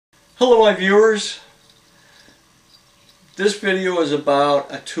Hello my viewers. This video is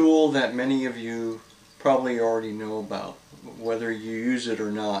about a tool that many of you probably already know about, whether you use it or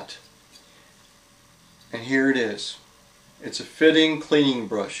not. And here it is. It's a fitting cleaning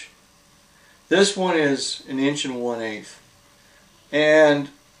brush. This one is 1 1/8". And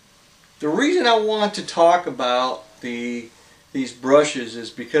the reason I want to talk about these brushes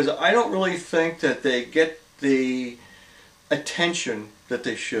is because I don't really think that they get the attention that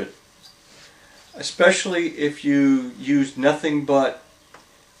they should. Especially if you use nothing but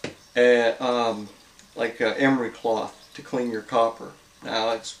like emery cloth to clean your copper. Now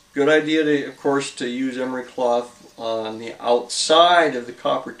it's a good idea to, of course, to use emery cloth on the outside of the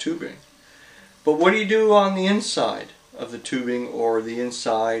copper tubing. But what do you do on the inside of the tubing or the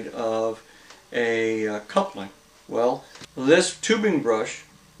inside of a coupling? Well, this tubing brush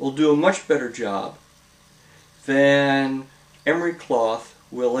will do a much better job than emery cloth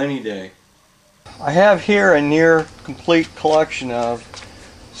will any day. I have here a near complete collection of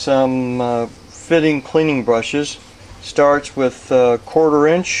some fitting cleaning brushes. Starts with 1/4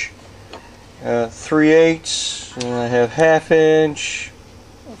 inch, 3/8, and I have 1/2 inch,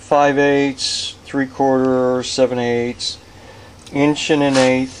 5/8, 3/4, 7/8, 1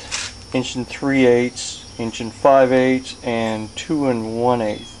 1/8, 1 3/8, 1 5/8, and 2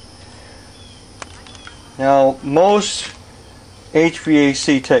 1/8. Now most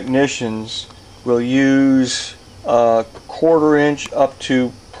HVAC technicians will use 1/4 inch up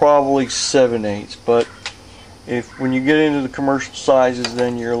to probably 7/8, but when you get into the commercial sizes,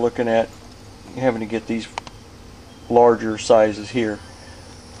 then you're looking at having to get these larger sizes here.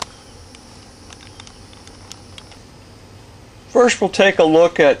 First we'll take a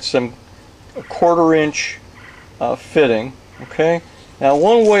look at some 1/4 inch fitting. Okay, now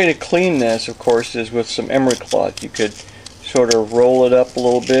one way to clean this, of course, is with some emery cloth. You could sort of roll it up a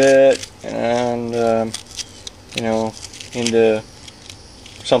little bit and you know, into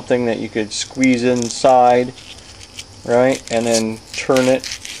something that you could squeeze inside, right, and then turn it,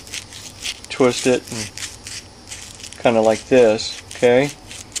 twist it, and kind of like this, okay,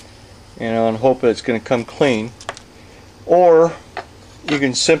 you know, and hope that it's going to come clean. Or you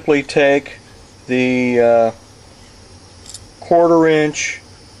can simply take the 1/4 inch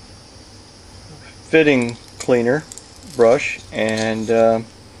fitting cleaner brush and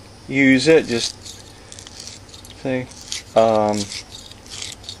use it. Just say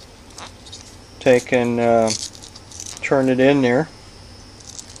take and turn it in there,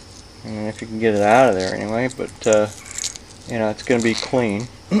 and if you can get it out of there anyway, but you know, it's going to be clean.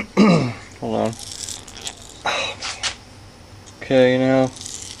 Hold on. Okay, you know,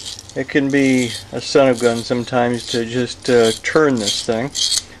 it can be a son of gun sometimes to just turn this thing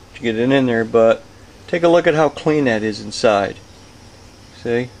to get it in there, but take a look at how clean that is inside.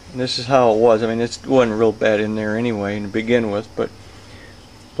 See? And this is how it was. I mean, it wasn't real bad in there anyway to begin with, but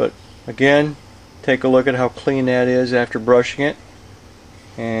again, take a look at how clean that is after brushing it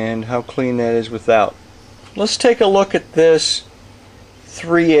and how clean that is without. Let's take a look at this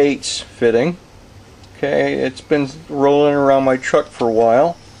 3/8 fitting. Okay, it's been rolling around my truck for a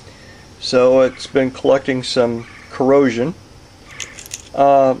while, so it's been collecting some corrosion.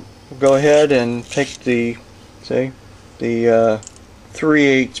 Go ahead and take the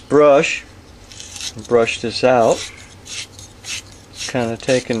 3/8 brush and brush this out. Kind of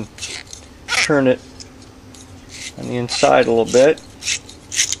take and turn it on the inside a little bit.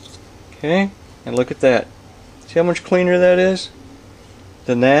 Okay, and look at that. See how much cleaner that is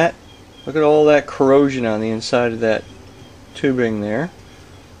than that? Look at all that corrosion on the inside of that tubing there.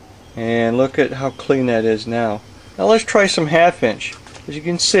 And look at how clean that is now. Now let's try some 1/2 inch. As you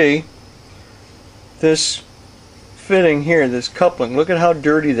can see, this fitting here, this coupling, look at how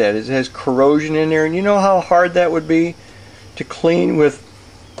dirty that is. It has corrosion in there, and you know how hard that would be to clean with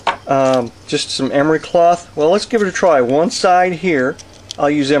just some emery cloth? Well, let's give it a try. One side here I'll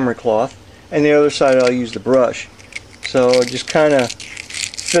use emery cloth, and the other side I'll use the brush. So just kind of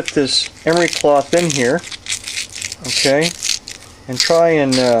fit this emery cloth in here, okay, and try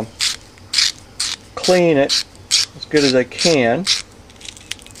and clean it as good as I can.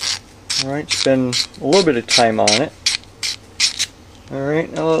 Alright, spend a little bit of time on it.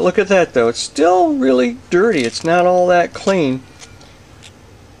 Alright, now look at that though. It's still really dirty. It's not all that clean.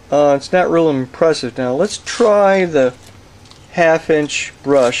 It's not real impressive. Now let's try the 1/2 inch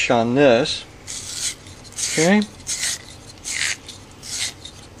brush on this. Okay.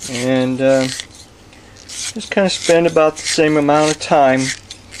 And just kind of spend about the same amount of time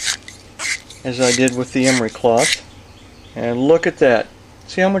as I did with the emery cloth. And look at that.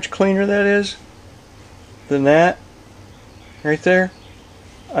 See how much cleaner that is than that? Right there?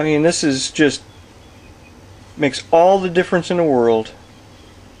 I mean, this is just makes all the difference in the world.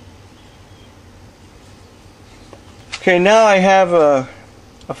 Okay, now I have a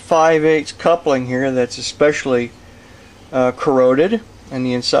 5/8 coupling here that's especially corroded on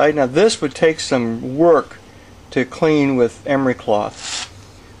the inside. Now this would take some work to clean with emery cloth.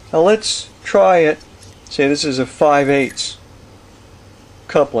 Now let's try it. Say this is a 5/8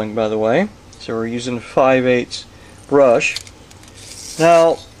 coupling, by the way. So we're using a 5/8 brush.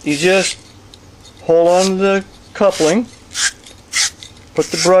 Now you just hold on to the coupling, put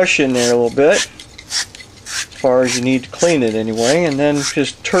the brush in there a little bit, as far as you need to clean it anyway, and then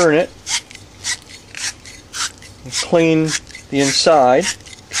just turn it and clean the inside.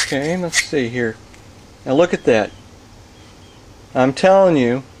 Okay, let's see here. Now look at that. I'm telling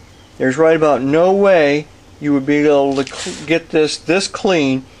you, there's right about no way you would be able to get this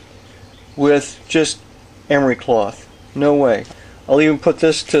clean with just emery cloth. No way. I'll even put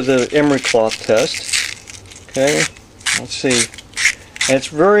this to the emery cloth test. Okay, let's see. And it's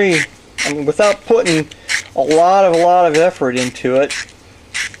very, I mean, without putting a lot of effort into it,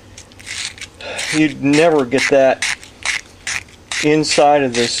 you'd never get that inside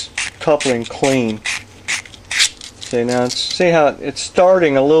of this coupling clean. See, now see how it's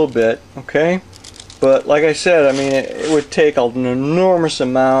starting a little bit, okay? But like I said, I mean, it would take an enormous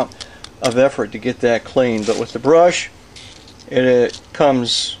amount of effort to get that clean. But with the brush, it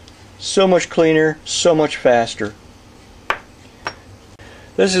comes so much cleaner, so much faster.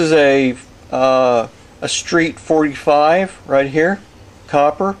 This is a Street 45 right here,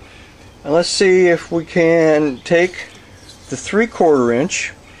 copper. And let's see if we can take the 3/4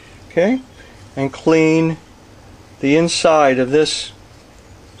 inch, okay, and clean the inside of this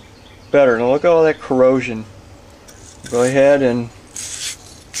better. Now look at all that corrosion. Go ahead and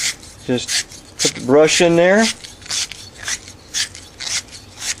just put the brush in there.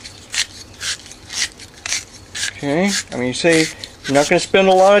 Okay, I mean, you see, you're not going to spend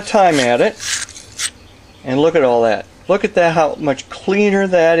a lot of time at it. And look at all that. Look at that, how much cleaner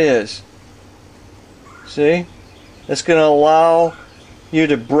that is. See? That's going to allow you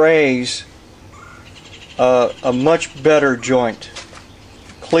to braze a much better joint.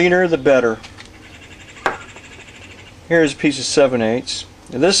 Cleaner the better. Here's a piece of 7/8.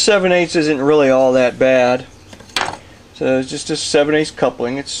 Now this 7/8 isn't really all that bad. So it's just a 7/8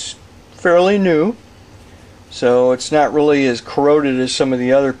 coupling. It's fairly new, so it's not really as corroded as some of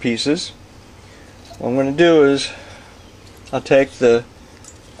the other pieces. What I'm going to do is I'll take the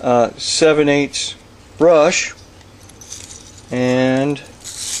 7/8 brush and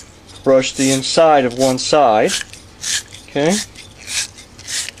brush the inside of one side. Okay.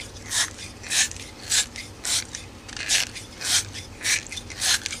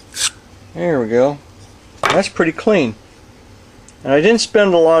 There we go. That's pretty clean. And I didn't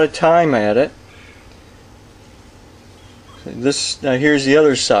spend a lot of time at it. Now here's the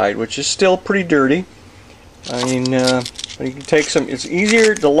other side, which is still pretty dirty. I mean, you can take some. It's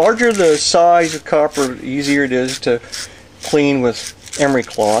easier. The larger the size of copper, the easier it is to clean with emery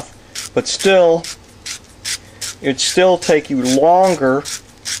cloth. But still, it'd still take you longer,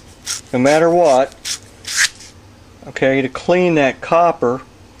 no matter what. Okay, to clean that copper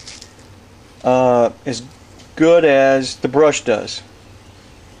as good as the brush does.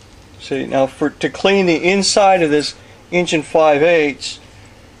 See, now to clean the inside of this 1 5/8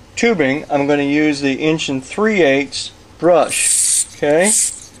 tubing, I'm going to use the 1 3/8 brush. Okay,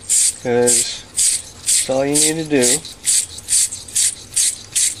 because that's all you need to do.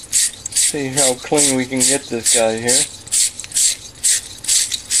 See how clean we can get this guy here.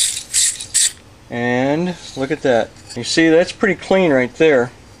 And look at that. You see, that's pretty clean right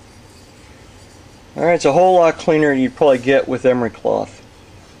there. Alright, it's a whole lot cleaner than you'd probably get with emery cloth.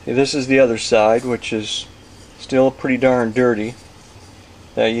 See, this is the other side, which is still pretty darn dirty,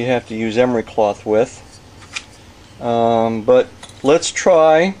 that you have to use emery cloth with. But let's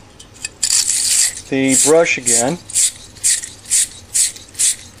try the brush again.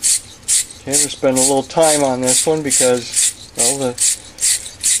 Okay, we'll spend a little time on this one because, well, the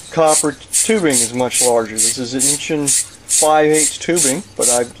copper tubing is much larger. This is an 1 5/8 tubing, but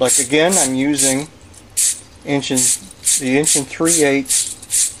I'm using the 1 3/8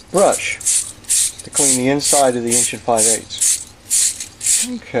 brush to clean the inside of the 1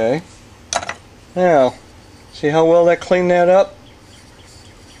 5/8. Okay. Now, see how well that cleaned that up?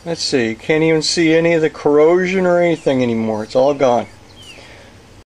 Let's see. Can't even see any of the corrosion or anything anymore. It's all gone.